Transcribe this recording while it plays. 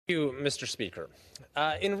Thank you, Mr. Speaker.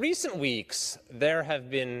 In recent weeks, there have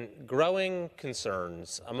been growing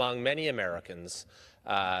concerns among many Americans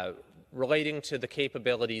relating to the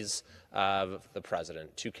capabilities of the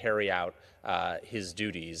president to carry out his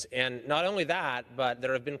duties. And not only that, but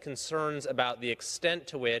there have been concerns about the extent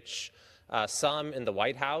to which some in the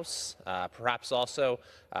White House, perhaps also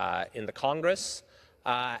in the Congress,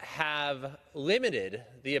 have limited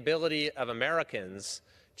the ability of Americans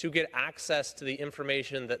to get access to the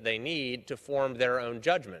information that they need to form their own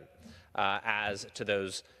judgment as to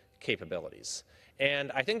those capabilities.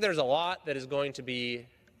 And I think there's a lot that is going to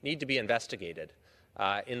need to be investigated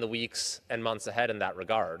in the weeks and months ahead in that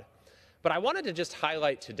regard. But I wanted to just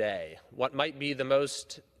highlight today what might be the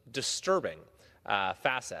most disturbing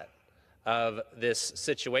facet of this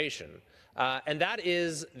situation, and that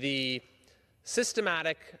is the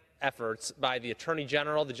systematic efforts by the Attorney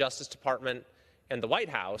General, the Justice Department, and the White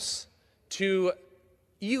House to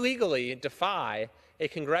illegally defy a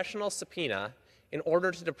congressional subpoena in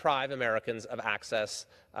order to deprive Americans of access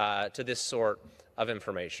to this sort of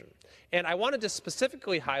information. And I wanted to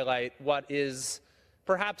specifically highlight what is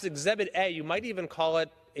perhaps Exhibit A, you might even call it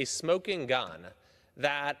a smoking gun,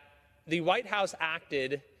 that the White House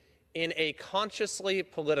acted in a consciously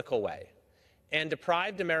political way and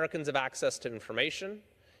deprived Americans of access to information,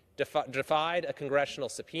 defied a congressional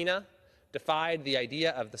subpoena, defied the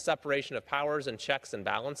idea of the separation of powers and checks and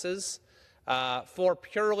balances for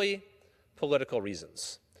purely political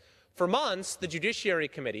reasons. For months, the Judiciary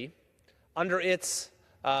Committee, under its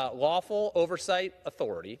lawful oversight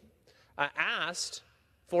authority, asked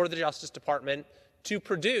for the Justice Department to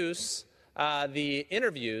produce the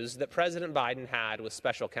interviews that President Biden had with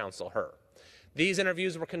Special Counsel Hur. These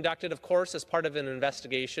interviews were conducted, of course, as part of an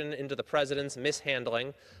investigation into the president's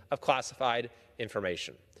mishandling of classified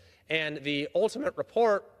information. And the ultimate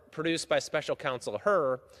report produced by Special Counsel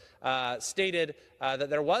Hur stated that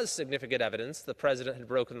there was significant evidence the president had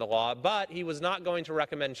broken the law, but he was not going to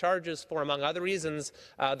recommend charges for, among other reasons,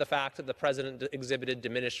 the fact that the president exhibited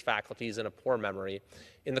diminished faculties and a poor memory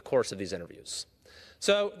in the course of these interviews.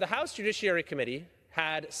 So the House Judiciary Committee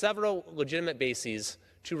had several legitimate bases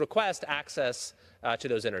to request access to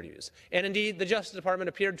those interviews. And indeed, the Justice Department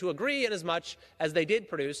appeared to agree inasmuch as they did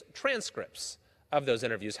produce transcripts of those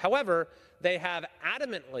interviews. However, they have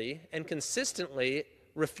adamantly and consistently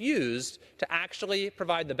refused to actually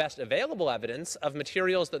provide the best available evidence of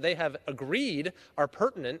materials that they have agreed are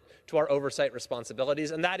pertinent to our oversight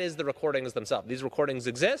responsibilities, and that is the recordings themselves. These recordings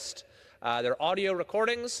exist. They're audio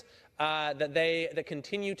recordings that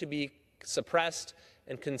continue to be suppressed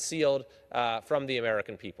and concealed from the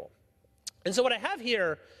American people. And so what I have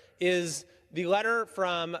here is the letter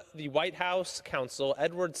from the White House counsel,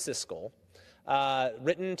 Edward Siskel,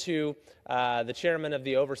 written to the chairman of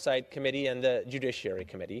the Oversight Committee and the Judiciary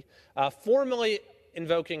Committee, formally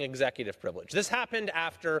invoking executive privilege. This happened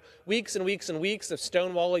after weeks and weeks and weeks of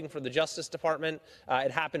stonewalling for the Justice Department.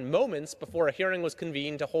 It happened moments before a hearing was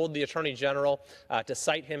convened to hold the Attorney General to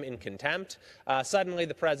cite him in contempt. Suddenly,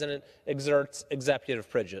 the president exerts executive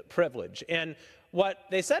privilege. And what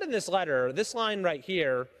they said in this letter, this line right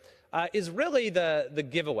here, is really the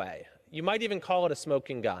giveaway. You might even call it a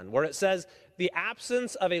smoking gun, where it says the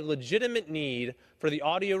absence of a legitimate need for the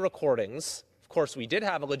audio recordings. Of course, we did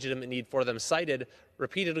have a legitimate need for them cited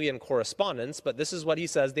repeatedly in correspondence, but this is what he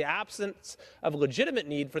says: the absence of legitimate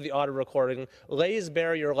need for the audio recording lays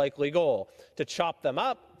bare your likely goal: to chop them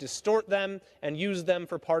up, distort them, and use them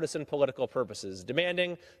for partisan political purposes,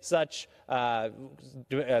 demanding such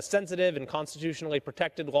sensitive and constitutionally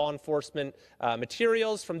protected law enforcement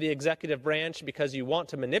materials from the executive branch because you want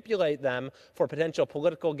to manipulate them for potential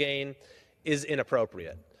political gain is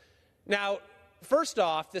inappropriate. Now, first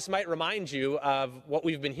off, this might remind you of what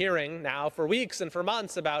we've been hearing now for weeks and for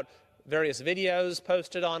months about various videos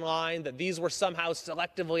posted online, that these were somehow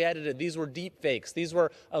selectively edited, these were deep fakes, these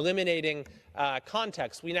were eliminating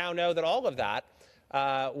context. We now know that all of that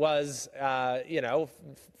was,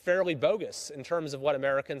 fairly bogus in terms of what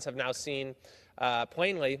Americans have now seen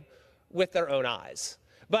plainly with their own eyes.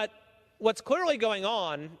 But what's clearly going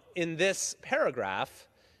on in this paragraph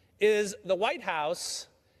is the White House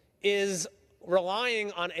is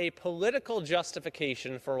relying on a political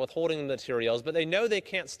justification for withholding the materials, but they know they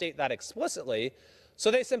can't state that explicitly,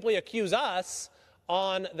 so they simply accuse us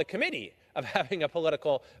on the committee of having a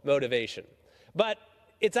political motivation. But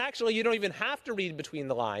it's actually, you don't even have to read between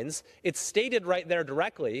the lines. It's stated right there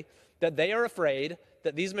directly that they are afraid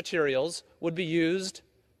that these materials would be used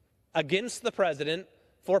against the president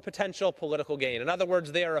for potential political gain. In other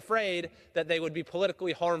words, they are afraid that they would be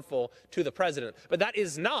politically harmful to the president. But that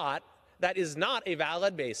is not a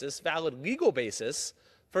valid legal basis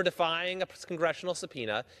for defying a congressional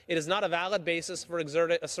subpoena. It is not a valid basis for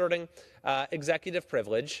asserting executive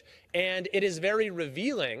privilege, and it is very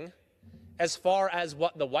revealing as far as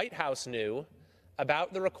what the White House knew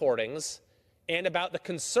about the recordings and about the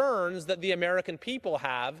concerns that the American people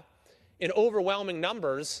have in overwhelming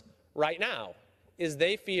numbers right now, is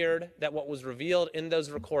they feared that what was revealed in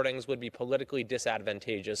those recordings would be politically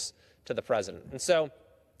disadvantageous to the president. And so,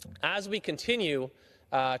 as we continue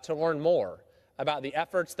to learn more about the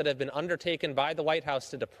efforts that have been undertaken by the White House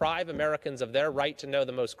to deprive Americans of their right to know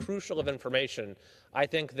the most crucial of information, I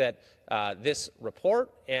think that this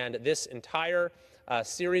report and this entire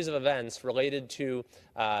series of events related to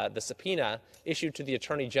the subpoena issued to the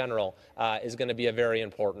Attorney General is going to be a very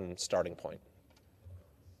important starting point.